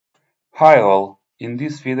Hi all, in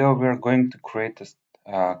this video we are going to create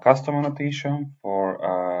a custom annotation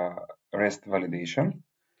for REST validation.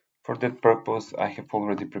 For that purpose I have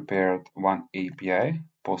already prepared one API,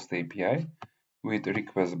 post API, with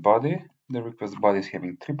request body. The request body is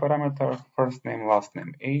having three parameters, first name, last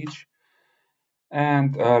name, age,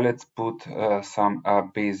 and let's put some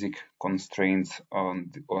basic constraints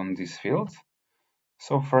on these fields.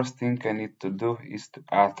 So first thing I need to do is to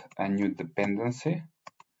add a new dependency.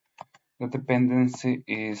 The dependency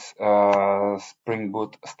is Spring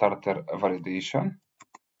Boot starter validation.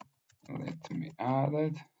 Let me add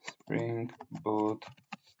it. Spring Boot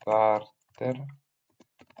starter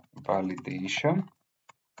validation.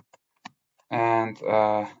 And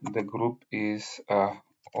the group is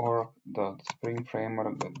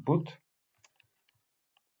org.springframework.boot.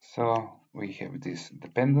 So we have this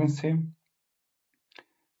dependency.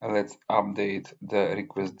 Let's update the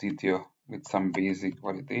request detail with some basic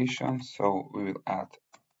validation. So we will add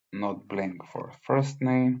not blank for first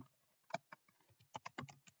name,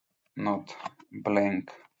 not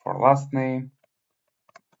blank for last name,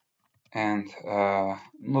 and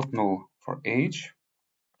not null for age.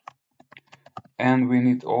 And we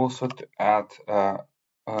need also to add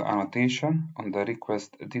annotation on the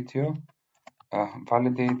request detail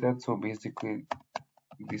validated. So basically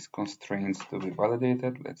these constraints to be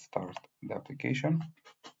validated. Let's start the application.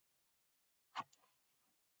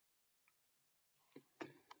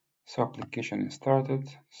 So application is started.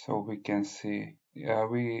 So we can see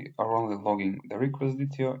we are only logging the request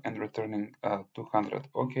detail and returning 200.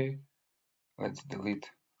 Okay, let's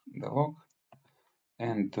delete the log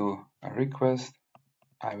and do a request.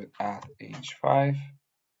 I will add age 5.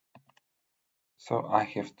 So I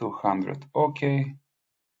have 200. Okay,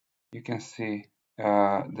 you can see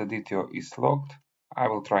the detail is logged. I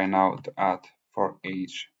will try now to add for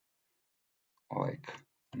age like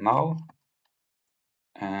now.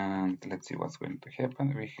 And let's see what's going to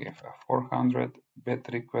happen. We have a 400 bet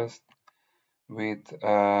request with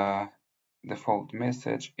default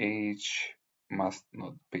message age must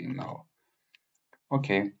not be now.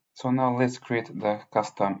 Okay, so now let's create the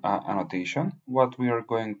custom annotation. What we are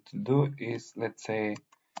going to do is, let's say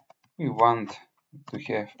we want to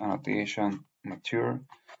have annotation mature,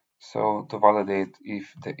 so to validate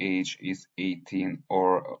if the age is 18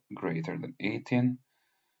 or greater than 18.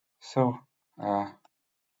 So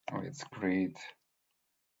let's create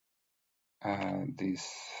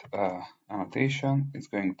this annotation. It's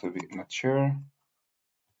going to be mature.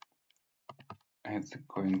 It's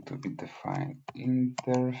going to be defined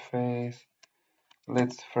interface.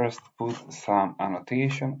 Let's first put some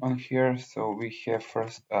annotation on here. So we have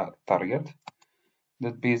first a target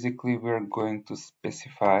that basically we're going to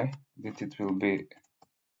specify that it will be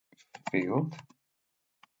field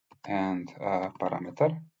and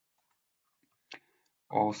parameter.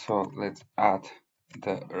 Also, let's add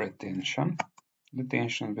the retention.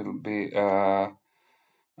 Retention will be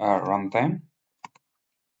runtime.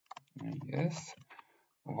 Yes.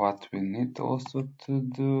 What we need also to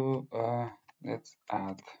do, let's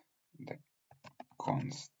add the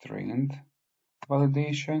constraint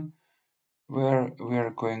validation, where we are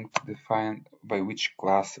going to define by which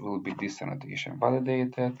class will be this annotation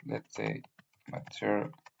validated. Let's say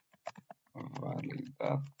mature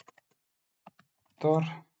validator dot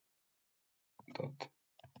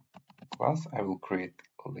class. I will create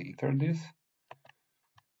later this.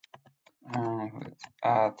 Let's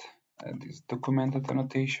add this documented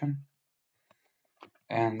annotation,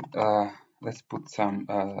 and let's put some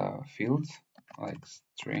fields like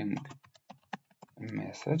string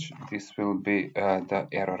message. This will be the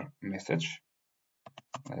error message.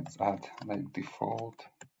 Let's add like default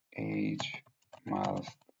age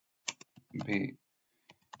must be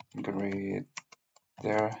greater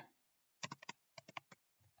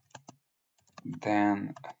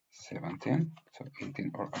than 17, so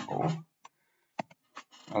 18 or above.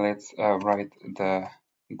 Let's write the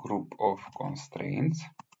group of constraints.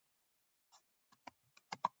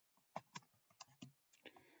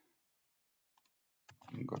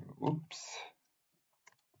 Groups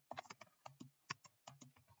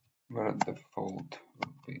where default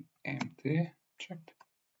will be empty. Checked.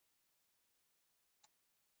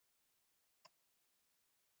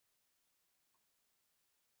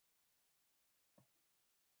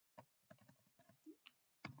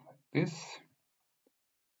 Like this.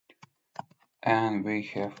 And we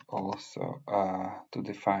have also to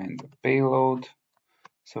define the payload.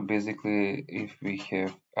 So basically, if we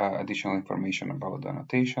have additional information about the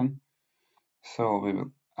annotation, so we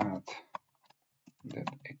will add that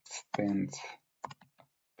extends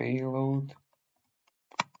payload.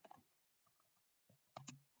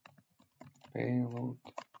 payload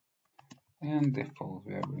and default.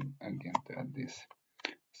 We are going again to add this.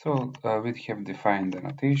 So we have defined the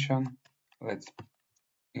annotation. Let's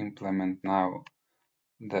implement now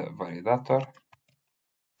the validator.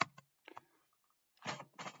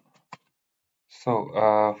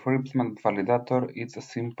 So for implement validator, it's a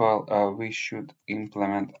simple. We should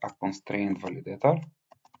implement a constraint validator.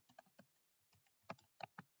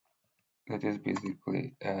 That is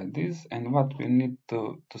basically this, and what we need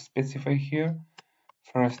to specify here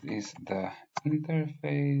first is the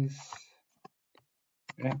interface.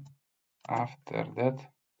 Yeah. After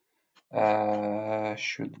that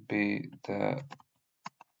should be the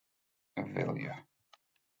value.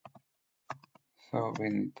 So we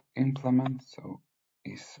need to implement, so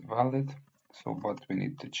is valid. So what we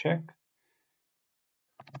need to check,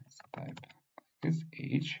 let's type this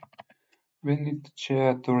age. We need to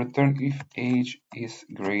check to return if age is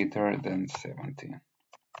greater than 17.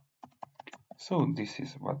 So this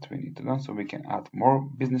is what we need to do. So we can add more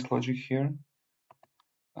business logic here.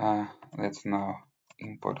 Let's now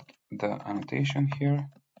import the annotation here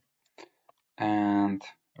and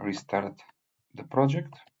restart the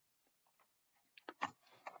project.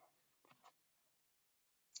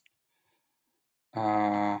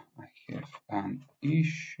 I have an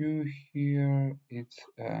issue here. It's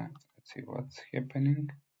let's see what's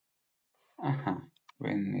happening.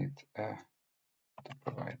 We need to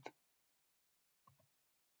provide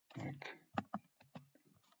like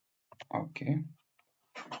okay.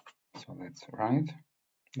 So let's write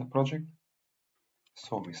the project.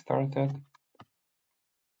 So we started.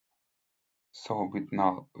 So with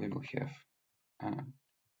now we will have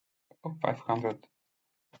 500.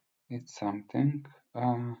 It's something.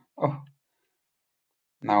 Oh,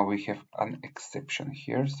 now we have an exception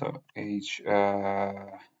here. So age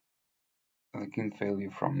like int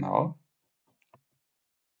value from null.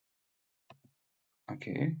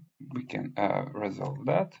 Okay, we can resolve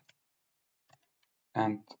that.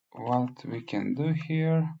 And what we can do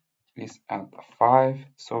here is add a 5,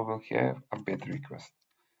 so we'll have a bed request.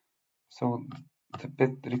 So the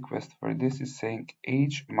bed request for this is saying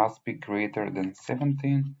age must be greater than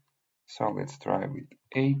 17. So let's try with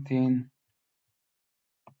 18.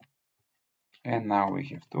 And now we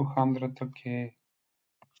have 200, okay.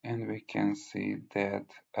 And we can see that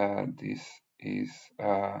this is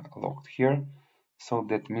locked here. So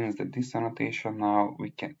that means that this annotation now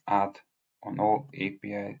we can add on all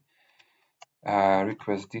API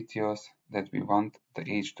request details that we want the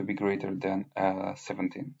age to be greater than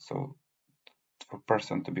 17. So for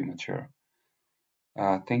person to be mature.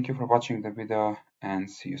 Thank you for watching the video and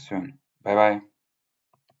see you soon. Bye bye.